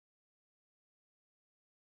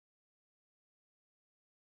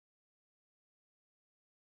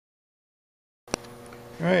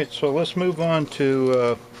Alright, so let's move on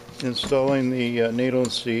to installing the needle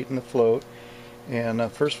and seat and the float.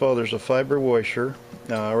 And first of all, there's a fiber washer.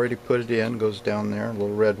 I already put it in, goes down there, a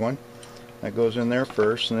little red one. That goes in there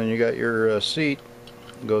first, and then you got your seat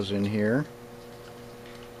goes in here.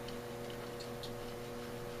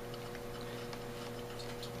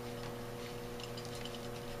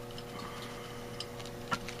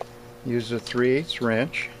 Use a 3/8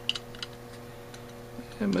 wrench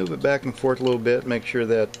and move it back and forth a little bit. Make sure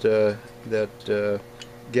that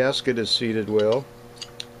gasket is seated well.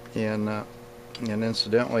 And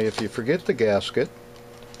incidentally, if you forget the gasket,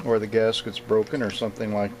 or the gasket's broken or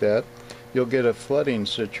something like that, you'll get a flooding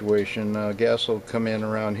situation. Gas will come in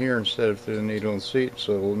around here instead of through the needle and seat,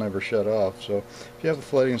 so it will never shut off. So if you have a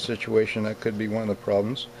flooding situation, that could be one of the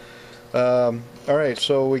problems. Alright,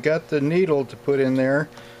 so we got the needle to put in there,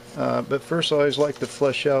 but first I always like to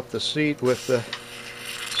flush out the seat with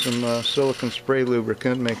some silicone spray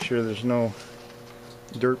lubricant. Make sure there's no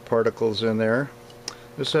dirt particles in there.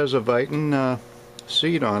 This has a Viton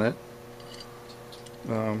seat on it.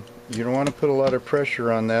 You don't want to put a lot of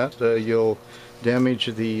pressure on that. You'll damage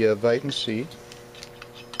the Viton seat.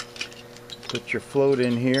 Put your float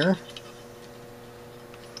in here.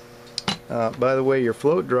 By the way, your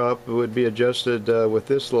float drop would be adjusted with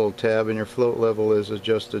this little tab, and your float level is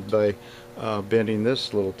adjusted by bending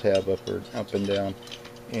this little tab up and down.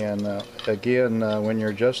 And again, when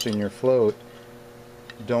you're adjusting your float,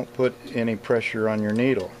 don't put any pressure on your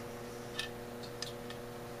needle.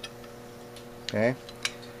 Okay,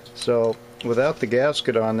 so without the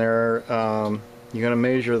gasket on there, you're going to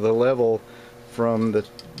measure the level from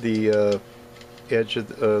the edge of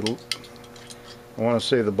the, I want to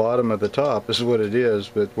say the bottom of the top is what it is,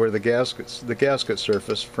 but where the gasket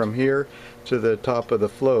surface from here to the top of the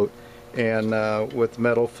float. And with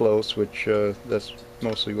metal floats, which that's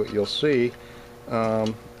mostly what you'll see,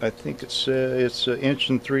 I think it's 1 inch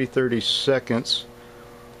and 3/32.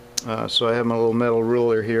 So I have my little metal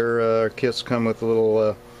ruler here. Our kits come with a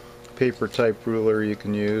little paper type ruler you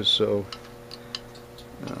can use, so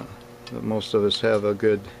most of us have a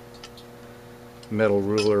good metal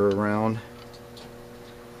ruler around.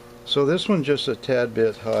 So this one's just a tad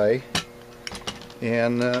bit high,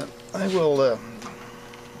 and I will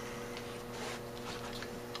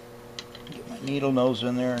get my needle nose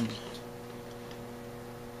in there and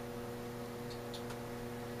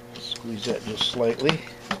squeeze that just slightly.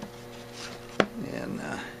 And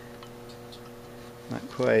not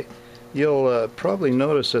quite. You'll probably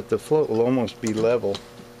notice that the float will almost be level.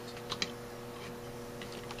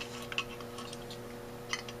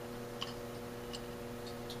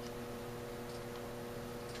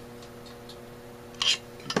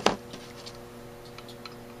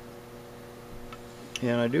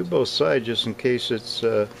 And I do both sides just in case it's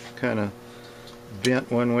kind of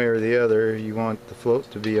bent one way or the other. You want the float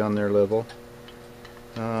to be on their level.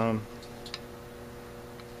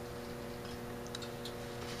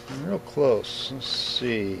 Real close. Let's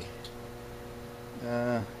see.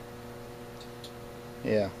 Yeah.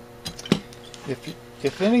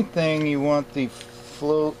 If anything, you want the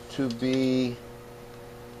float to be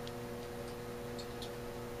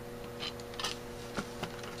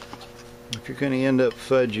if you're going to end up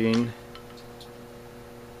fudging,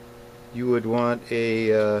 you would want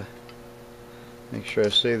a make sure I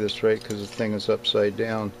say this right because the thing is upside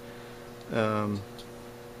down.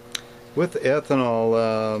 With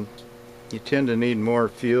ethanol, you tend to need more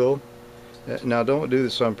fuel. Now, don't do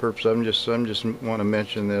this on purpose. I'm just want to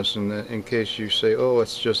mention this, and in case you say, "Oh,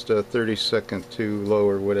 it's just a 30-second too low"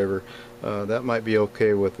 or whatever, that might be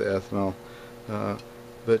okay with the ethanol.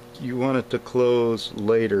 But you want it to close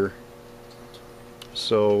later,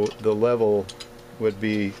 so the level would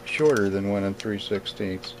be shorter than 1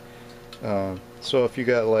 3/16. So if you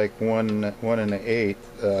got like 1 1/8.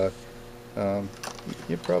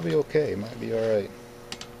 You're probably okay. Might be all right.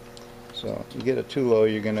 So you get it too low,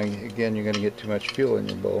 you're gonna get too much fuel in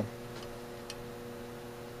your bowl.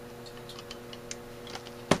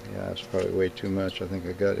 Yeah, that's probably way too much. I think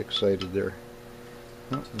I got excited there.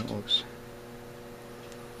 Oh, that looks.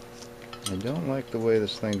 I don't like the way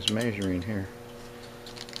this thing's measuring here.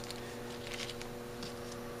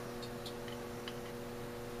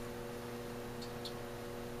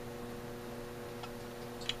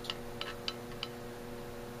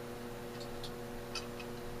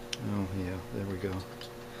 Oh yeah, there we go.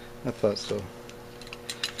 I thought so.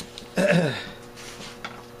 I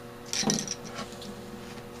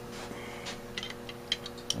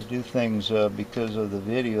do things because of the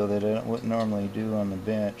video that I wouldn't normally do on the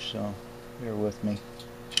bench, so bear with me.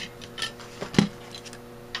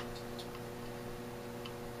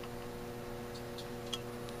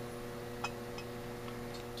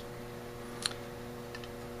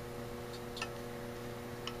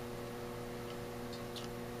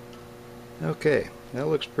 Okay, that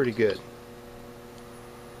looks pretty good.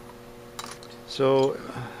 So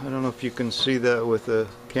I don't know if you can see that with the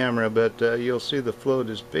camera, but you'll see the float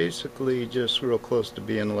is basically just real close to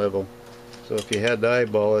being level. So if you had to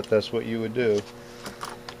eyeball it, that's what you would do.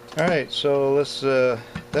 Alright, so let's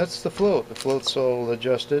that's the float. The float's all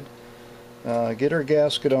adjusted. Get our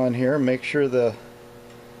gasket on here. Make sure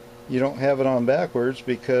you don't have it on backwards,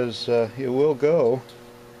 because it will go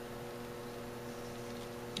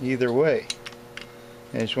either way.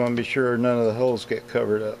 And you just want to be sure none of the holes get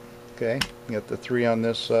covered up. Okay, you got the 3 on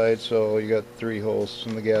this side, so you got 3 holes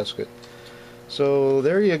in the gasket. So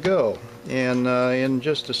there you go. And in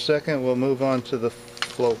just a second we'll move on to the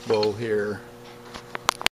float bowl here.